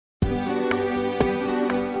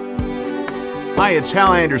Hi, it's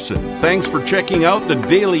Hal Anderson. Thanks for checking out the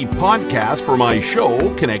daily podcast for my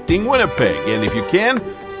show, Connecting Winnipeg. And if you can,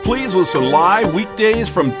 please listen live weekdays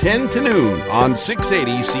from 10 to noon on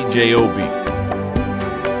 680 CJOB.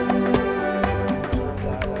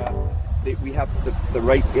 We have the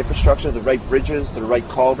right infrastructure, the right bridges, the right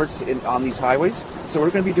culverts on these highways. So we're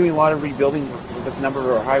going to be doing a lot of rebuilding with a number of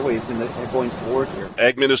our highways going forward here.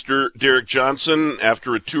 Ag Minister Derek Johnson,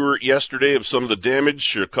 after a tour yesterday of some of the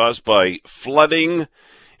damage caused by flooding,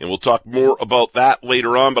 and we'll talk more about that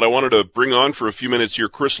later on, but I wanted to bring on for a few minutes here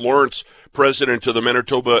Chris Lawrence, president of the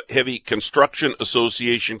Manitoba Heavy Construction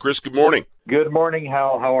Association. Chris, good morning. Good morning,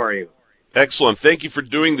 Hal. How are you? Excellent. Thank you for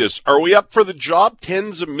doing this. Are we up for the job,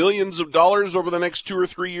 tens of millions of dollars over the next 2 or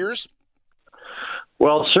 3 years?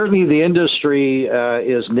 Well, certainly the industry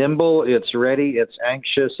is nimble, it's ready, it's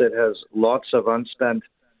anxious, it has lots of unspent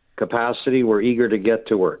capacity. We're eager to get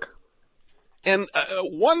to work. And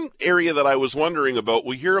one area that I was wondering about,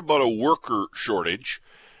 we hear about a worker shortage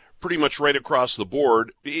pretty much right across the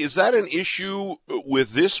board. Is that an issue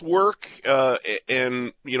with this work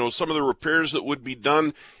and, you know, some of the repairs that would be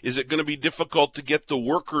done? Is it going to be difficult to get the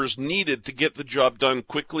workers needed to get the job done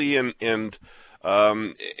quickly and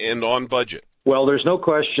on budget? Well, there's no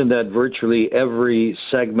question that virtually every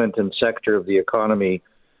segment and sector of the economy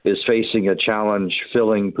is facing a challenge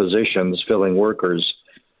filling positions, filling workers,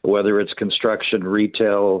 whether it's construction,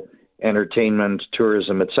 retail, entertainment,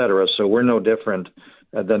 tourism, etc. So we're no different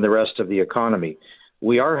than the rest of the economy.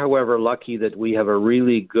 We are, however, lucky that we have a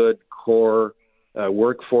really good core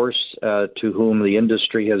workforce to whom the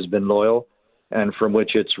industry has been loyal and from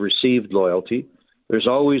which it's received loyalty. There's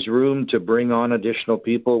always room to bring on additional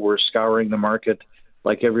people. We're scouring the market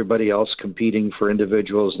like everybody else, competing for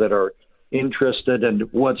individuals that are interested. And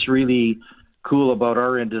what's really cool about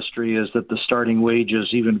our industry is that the starting wages,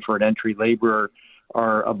 even for an entry laborer,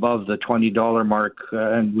 are above the $20 mark.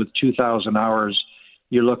 And with 2,000 hours,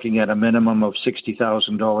 you're looking at a minimum of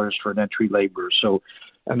 $60,000 for an entry laborer. So,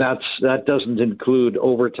 and that doesn't include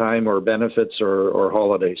overtime or benefits or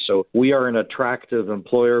holidays. So we are an attractive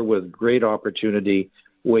employer with great opportunity,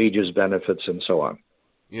 wages, benefits, and so on.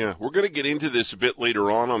 Yeah, we're going to get into this a bit later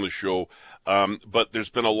on the show, but there's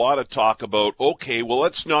been a lot of talk about, okay, well,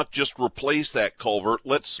 let's not just replace that culvert.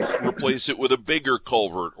 Let's replace it with a bigger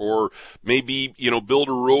culvert, or maybe, you know, build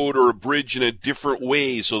a road or a bridge in a different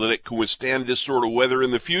way so that it can withstand this sort of weather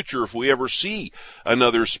in the future if we ever see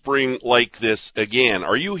another spring like this again.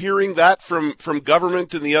 Are you hearing that from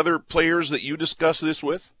government and the other players that you discuss this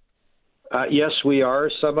with? Yes, we are.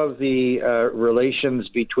 Some of the relations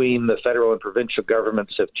between the federal and provincial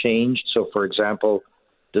governments have changed. So, for example,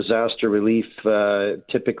 disaster relief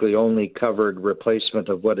typically only covered replacement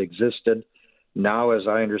of what existed. Now, as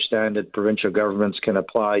I understand it, provincial governments can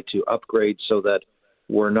apply to upgrade so that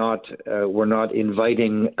we're not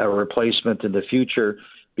inviting a replacement in the future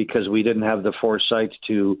because we didn't have the foresight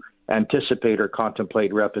to anticipate or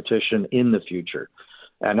contemplate repetition in the future.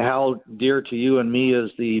 And how dear to you and me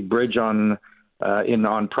is the bridge on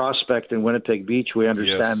Prospect in Winnipeg Beach. We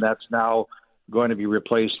understand That's now going to be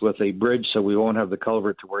replaced with a bridge, so we won't have the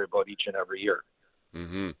culvert to worry about each and every year.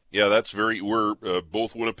 Mm-hmm. Yeah, we're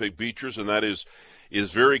both Winnipeg Beachers, and that is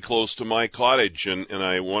very close to my cottage, and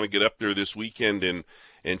I want to get up there this weekend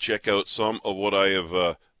and check out some of what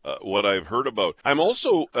I've heard about. I'm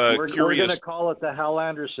also curious. We're going to call it the Hal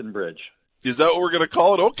Anderson Bridge. Is that what we're going to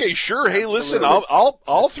call it? Okay, sure. Hey, listen,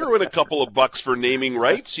 I'll throw in a couple of bucks for naming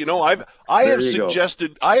rights. You know, I have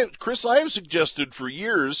suggested for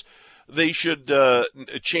years they should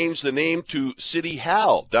change the name to City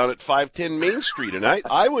Hal down at 510 Main Street, and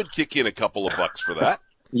I would kick in a couple of bucks for that.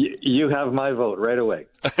 You have my vote right away.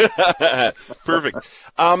 Perfect.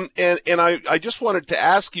 And I just wanted to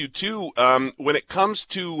ask you too, when it comes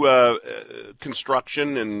to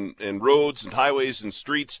construction and roads and highways and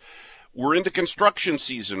streets. We're into construction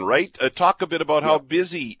season, right? Talk a bit about how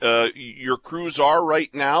busy your crews are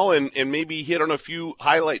right now and maybe hit on a few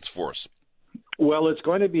highlights for us. Well, it's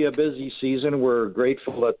going to be a busy season. We're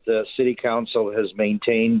grateful that the City Council has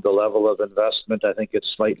maintained the level of investment. I think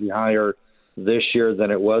it's slightly higher this year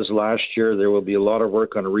than it was last year. There will be a lot of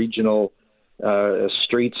work on regional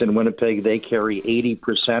streets in Winnipeg. They carry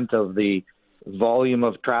 80% of the volume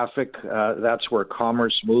of traffic. That's where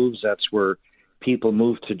commerce moves. That's where people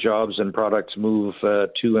move to jobs and products move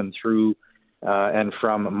to and through and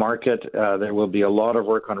from market. There will be a lot of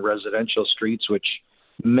work on residential streets,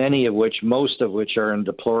 most of which are in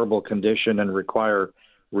deplorable condition and require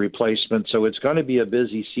replacement. So it's going to be a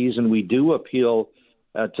busy season. We do appeal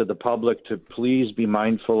to the public to please be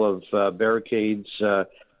mindful of barricades,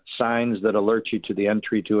 signs that alert you to the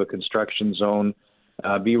entry to a construction zone.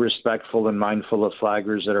 Be respectful and mindful of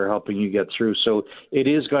flaggers that are helping you get through. So it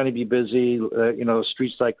is going to be busy.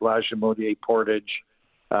 Streets like La Jamodier, Portage,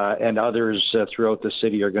 and others throughout the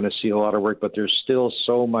city are going to see a lot of work, but there's still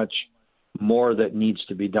so much more that needs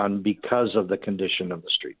to be done because of the condition of the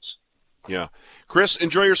streets. Yeah. Chris,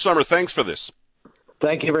 enjoy your summer. Thanks for this.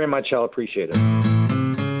 Thank you very much. I'll appreciate it.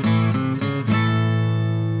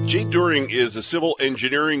 Jay Doering is a civil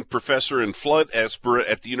engineering professor and flood expert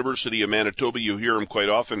at the University of Manitoba. You hear him quite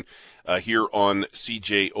often here on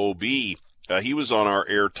CJOB. He was on our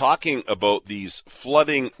air talking about these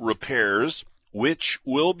flooding repairs, which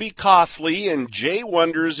will be costly, and Jay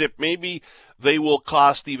wonders if maybe they will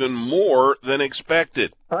cost even more than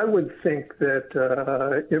expected. I would think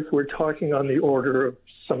that if we're talking on the order of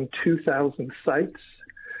some 2,000 sites,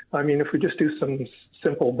 I mean, if we just do some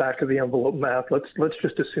simple back-of-the-envelope math, let's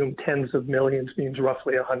just assume tens of millions means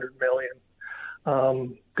roughly 100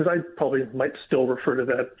 million. Because I probably might still refer to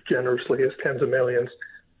that generously as tens of millions.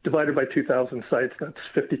 Divided by 2,000 sites, that's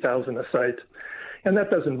 50,000 a site. And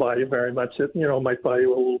that doesn't buy you very much. It might buy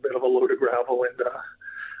you a little bit of a load of gravel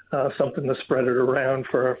and something to spread it around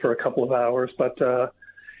for a couple of hours. But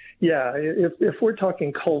if we're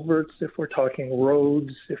talking culverts, if we're talking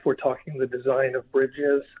roads, if we're talking the design of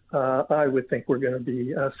bridges, I would think we're going to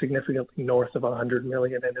be significantly north of 100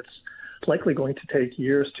 million, and it's likely going to take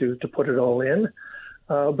years to put it all in.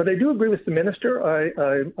 But I do agree with the minister.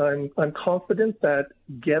 I'm confident that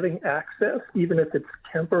getting access, even if it's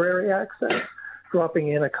temporary access, dropping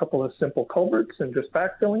in a couple of simple culverts and just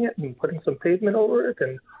backfilling it and putting some pavement over it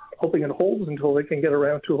and hoping it holds until they can get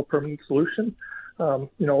around to a permanent solution.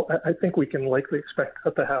 I think we can likely expect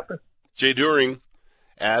that to happen. Jay Doering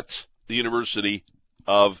at the University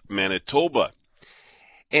of Manitoba.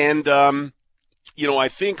 And, I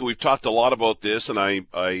think we've talked a lot about this, and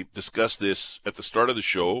I discussed this at the start of the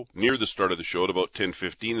show, near the start of the show at about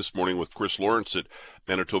 10:15 this morning with Chris Lawrence at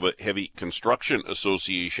Manitoba Heavy Construction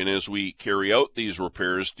Association. As we carry out these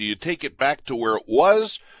repairs, do you take it back to where it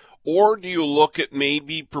was, or do you look at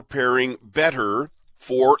maybe preparing better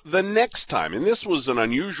for the next time? And this was an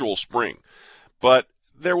unusual spring, but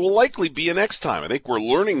there will likely be a next time. I think we're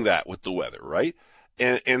learning that with the weather, right?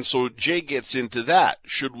 And so Jay gets into that.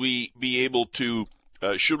 Should we be able to,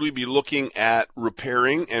 should we be looking at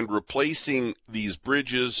repairing and replacing these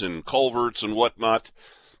bridges and culverts and whatnot,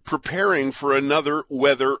 preparing for another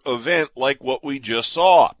weather event like what we just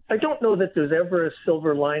saw? I don't know that there's ever a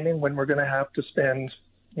silver lining when we're going to have to spend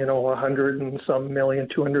 100 and some million,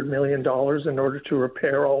 $200 million in order to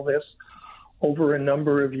repair all this over a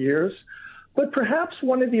number of years. But perhaps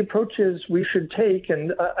one of the approaches we should take,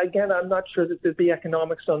 and again, I'm not sure that the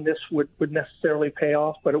economics on this would necessarily pay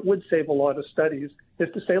off, but it would save a lot of studies, is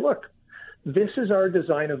to say, look, this is our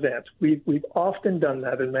design event. We've often done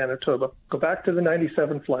that in Manitoba. Go back to the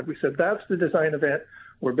 97 flood. We said, that's the design event.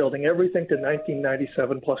 We're building everything to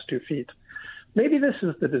 1997 plus 2 feet. Maybe this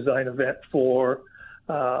is the design event for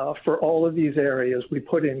all of these areas. We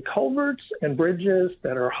put in culverts and bridges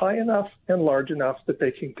that are high enough and large enough that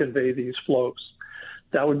they can convey these flows.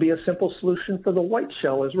 That would be a simple solution for the white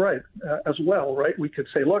shell as well, right? We could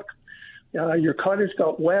say, look, your cottage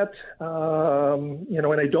got wet,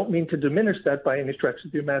 and I don't mean to diminish that by any stretch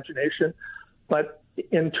of the imagination, but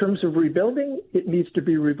in terms of rebuilding, it needs to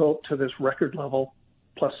be rebuilt to this record level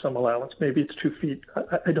plus some allowance. Maybe it's 2 feet.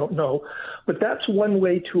 I don't know. But that's one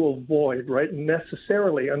way to avoid, right,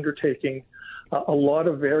 necessarily undertaking a lot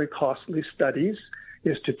of very costly studies,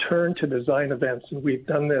 is to turn to design events. And we've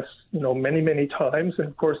done this, many, many times. And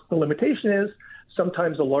of course, the limitation is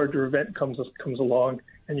sometimes a larger event comes along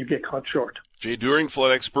and you get caught short. Jay Doering,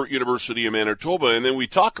 flood expert, University of Manitoba. And then we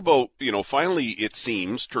talk about, finally, it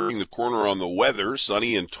seems, turning the corner on the weather,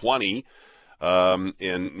 sunny and 20.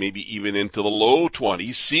 And maybe even into the low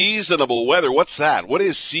 20s. Seasonable weather. What's that? What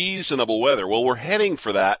is seasonable weather? Well, we're heading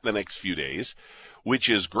for that the next few days, which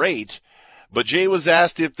is great. But Jay was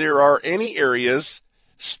asked if there are any areas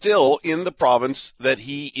still in the province that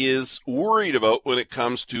he is worried about when it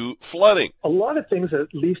comes to flooding. A lot of things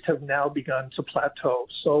at least have now begun to plateau.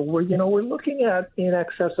 So we're looking at in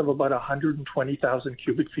excess of about 120,000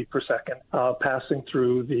 cubic feet per second passing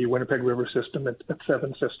through the Winnipeg River system at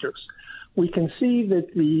Seven Sisters. We can see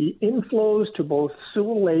that the inflows to both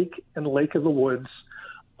Sewell Lake and Lake of the Woods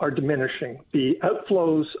are diminishing. The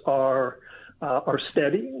outflows are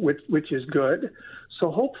steady, which is good.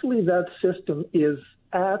 So hopefully that system is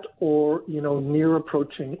at or near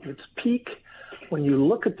approaching its peak. When you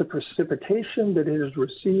look at the precipitation that it has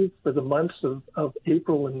received for the months of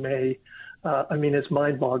April and May, it's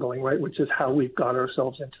mind-boggling, right? Which is how we've got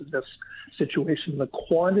ourselves into this situation. The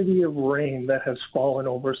quantity of rain that has fallen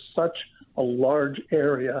over such a large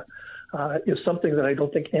area is something that I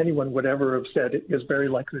don't think anyone would ever have said is very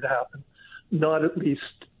likely to happen. Not at least,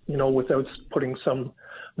 without putting some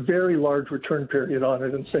very large return period on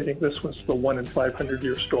it and saying this was the 1 in 500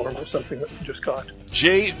 year storm or something that we just got.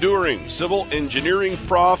 Jay Doering, civil engineering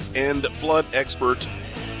prof and flood expert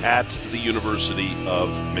at the University of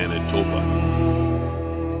Manitoba.